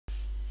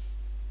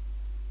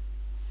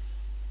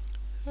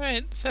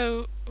Alright,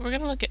 so we're going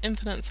to look at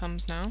infinite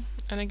sums now.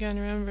 And again,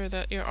 remember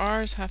that your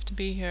r's have to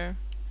be here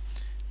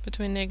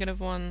between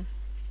 -1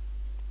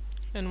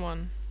 and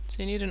 1. So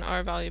you need an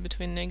r value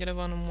between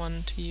 -1 and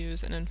 1 to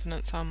use an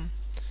infinite sum.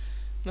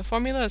 The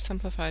formula is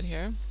simplified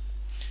here.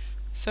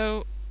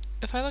 So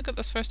if I look at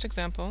this first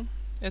example,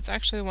 it's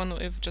actually one that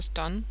we've just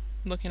done,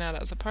 looking at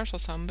it as a partial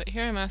sum, but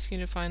here I'm asking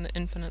you to find the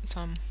infinite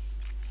sum.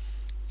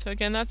 So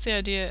again, that's the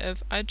idea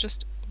of I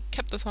just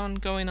kept this on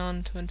going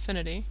on to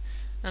infinity,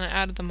 and I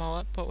added them all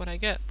up. What would I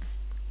get?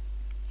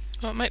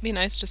 Well, it might be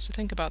nice just to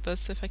think about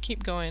this. If I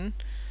keep going,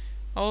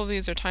 all of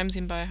these are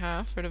timesing by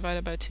half or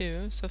divided by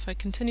 2, so if I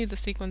continue the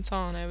sequence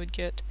on, I would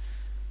get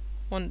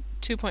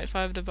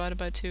 2.5 divided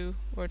by 2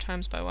 or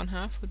times by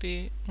 1/2 would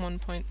be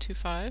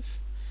 1.25.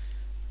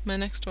 My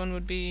next one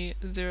would be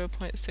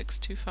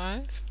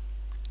 0.625,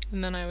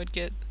 and then I would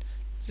get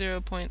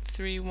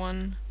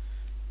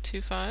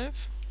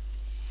 0.3125.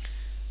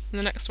 And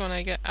the next one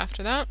I get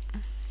after that,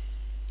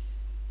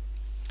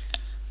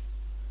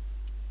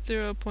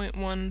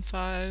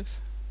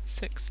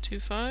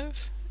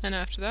 0.15625, and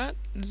after that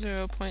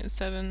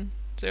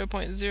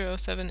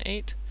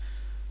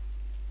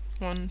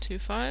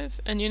 0.078125.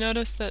 And you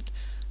notice that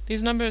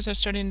these numbers are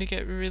starting to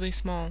get really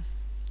small,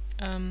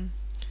 and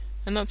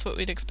that's what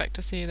we'd expect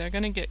to see. They're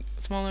going to get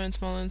smaller and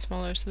smaller and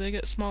smaller, so they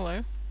get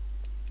smaller,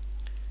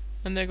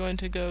 and they're going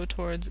to go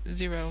towards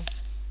 0.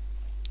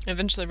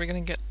 Eventually we're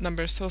going to get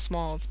numbers so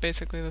small it's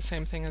basically the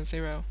same thing as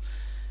 0.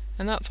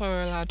 And that's why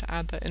we're allowed to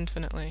add that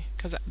infinitely,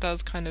 because it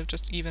does kind of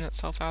just even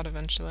itself out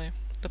eventually.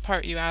 The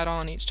part you add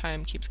on each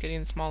time keeps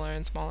getting smaller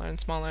and smaller and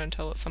smaller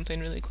until it's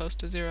something really close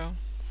to 0.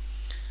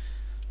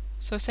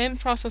 So same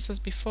process as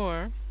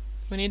before,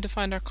 we need to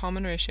find our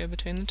common ratio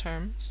between the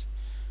terms.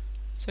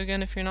 So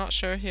again, if you're not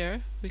sure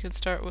here, we could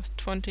start with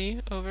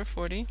 20 over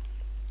 40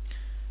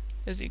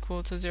 is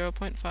equal to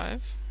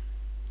 0.5.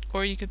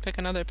 Or you could pick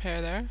another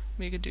pair there.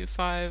 We could do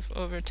 5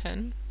 over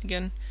 10.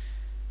 Again,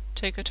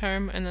 take a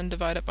term and then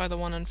divide it by the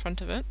one in front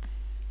of it.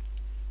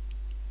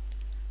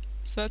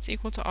 So that's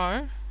equal to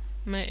r.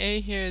 My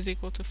a here is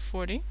equal to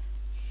 40.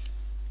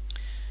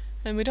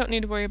 And we don't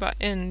need to worry about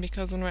n,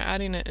 because when we're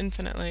adding it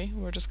infinitely,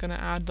 we're just going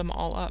to add them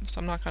all up, so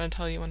I'm not going to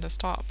tell you when to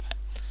stop.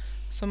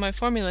 So my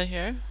formula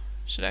here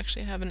should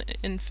actually have an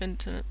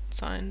infinite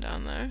sign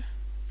down there.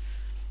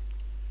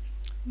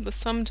 The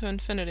sum to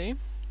infinity,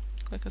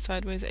 like a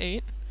sideways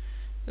 8,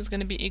 is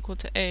going to be equal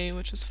to a,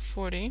 which is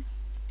 40,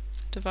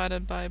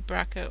 divided by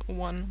bracket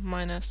 1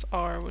 minus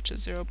r, which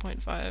is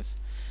 0.5.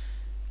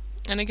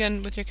 And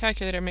again, with your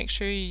calculator, make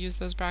sure you use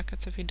those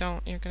brackets. If you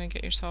don't, you're going to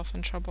get yourself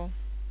in trouble.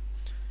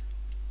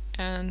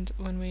 And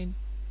when we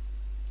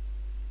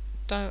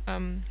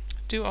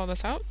do all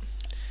this out,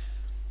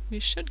 we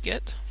should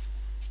get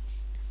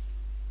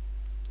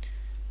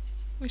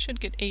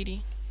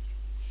 80.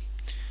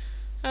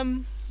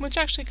 Which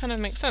actually kind of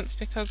makes sense,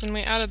 because when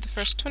we added the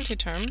first 20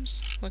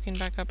 terms, looking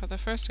back up at the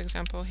first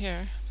example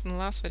here from the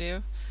last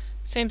video,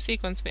 same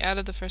sequence, we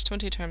added the first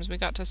 20 terms, we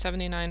got to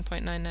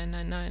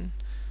 79.9999.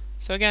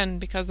 So again,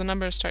 because the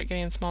numbers start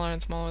getting smaller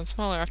and smaller and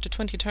smaller, after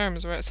 20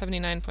 terms we're at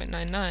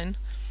 79.99,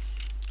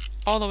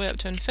 all the way up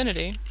to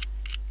infinity,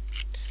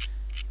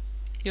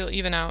 you'll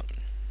even out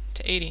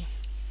to 80.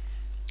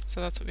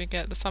 So that's what we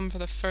get. The sum for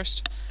the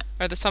first,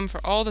 or the sum for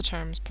all the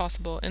terms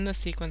possible in this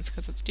sequence,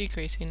 because it's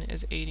decreasing,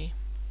 is 80.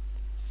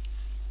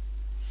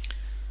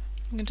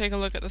 We can take a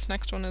look at this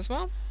next one as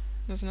well.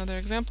 There's another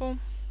example.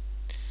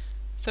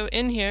 So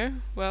in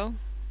here, well,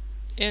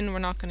 in we're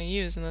not going to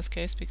use in this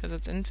case because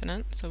it's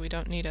infinite, so we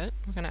don't need it.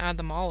 We're going to add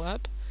them all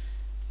up.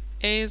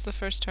 A is the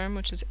first term,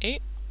 which is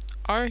 8.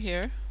 R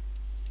here,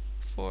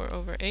 4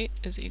 over 8,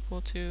 is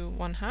equal to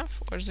 1/2,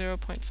 or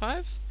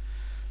 0.5.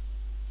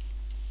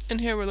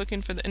 And here we're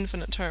looking for the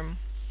infinite term.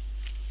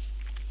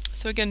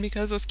 So again,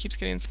 because this keeps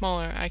getting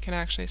smaller, I can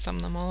actually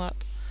sum them all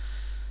up.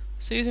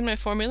 So using my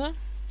formula,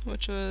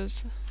 which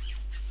was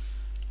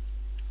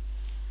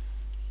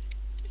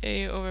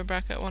a over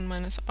bracket 1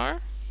 minus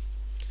r,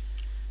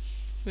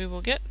 we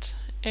will get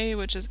a,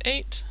 which is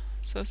 8,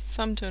 so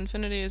sum to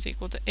infinity is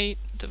equal to 8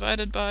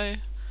 divided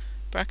by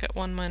bracket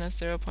 1 minus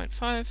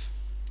 0.5,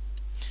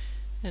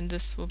 and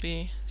this will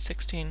be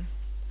 16.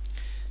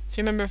 If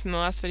you remember from the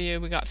last video,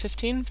 we got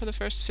 15 for the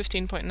first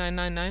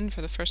 15.999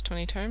 for the first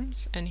 20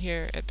 terms, and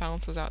here it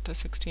balances out to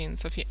 16.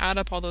 So if you add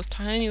up all those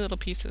tiny little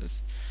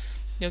pieces,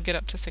 you'll get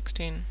up to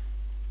 16.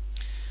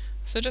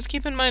 So just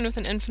keep in mind, with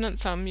an infinite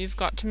sum, you've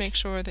got to make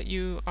sure that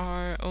you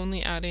are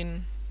only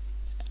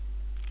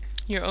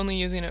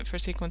using it for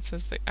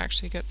sequences that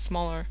actually get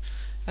smaller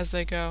as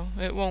they go.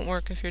 It won't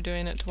work if you're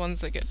doing it to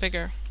ones that get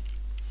bigger.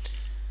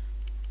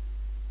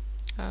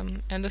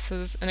 And this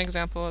is an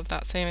example of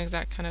that same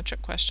exact kind of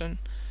trick question.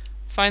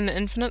 Find the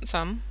infinite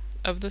sum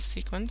of this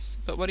sequence,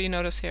 but what do you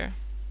notice here?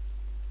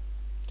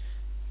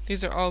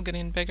 These are all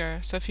getting bigger.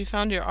 So if you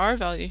found your r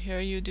value here,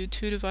 you do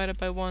 2 divided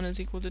by 1 is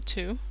equal to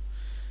 2.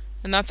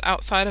 And that's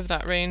outside of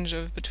that range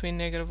of between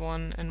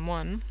 -1 and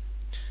 1.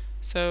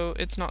 So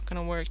it's not going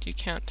to work. You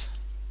can't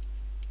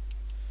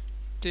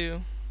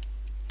do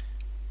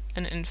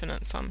an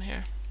infinite sum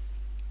here.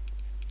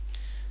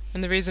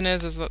 And the reason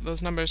is that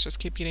those numbers just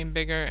keep getting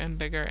bigger and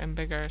bigger and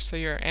bigger, so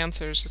your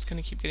answer is just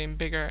going to keep getting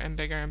bigger and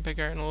bigger and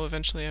bigger, and will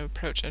eventually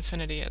approach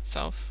infinity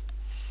itself.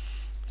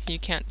 So you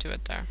can't do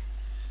it there.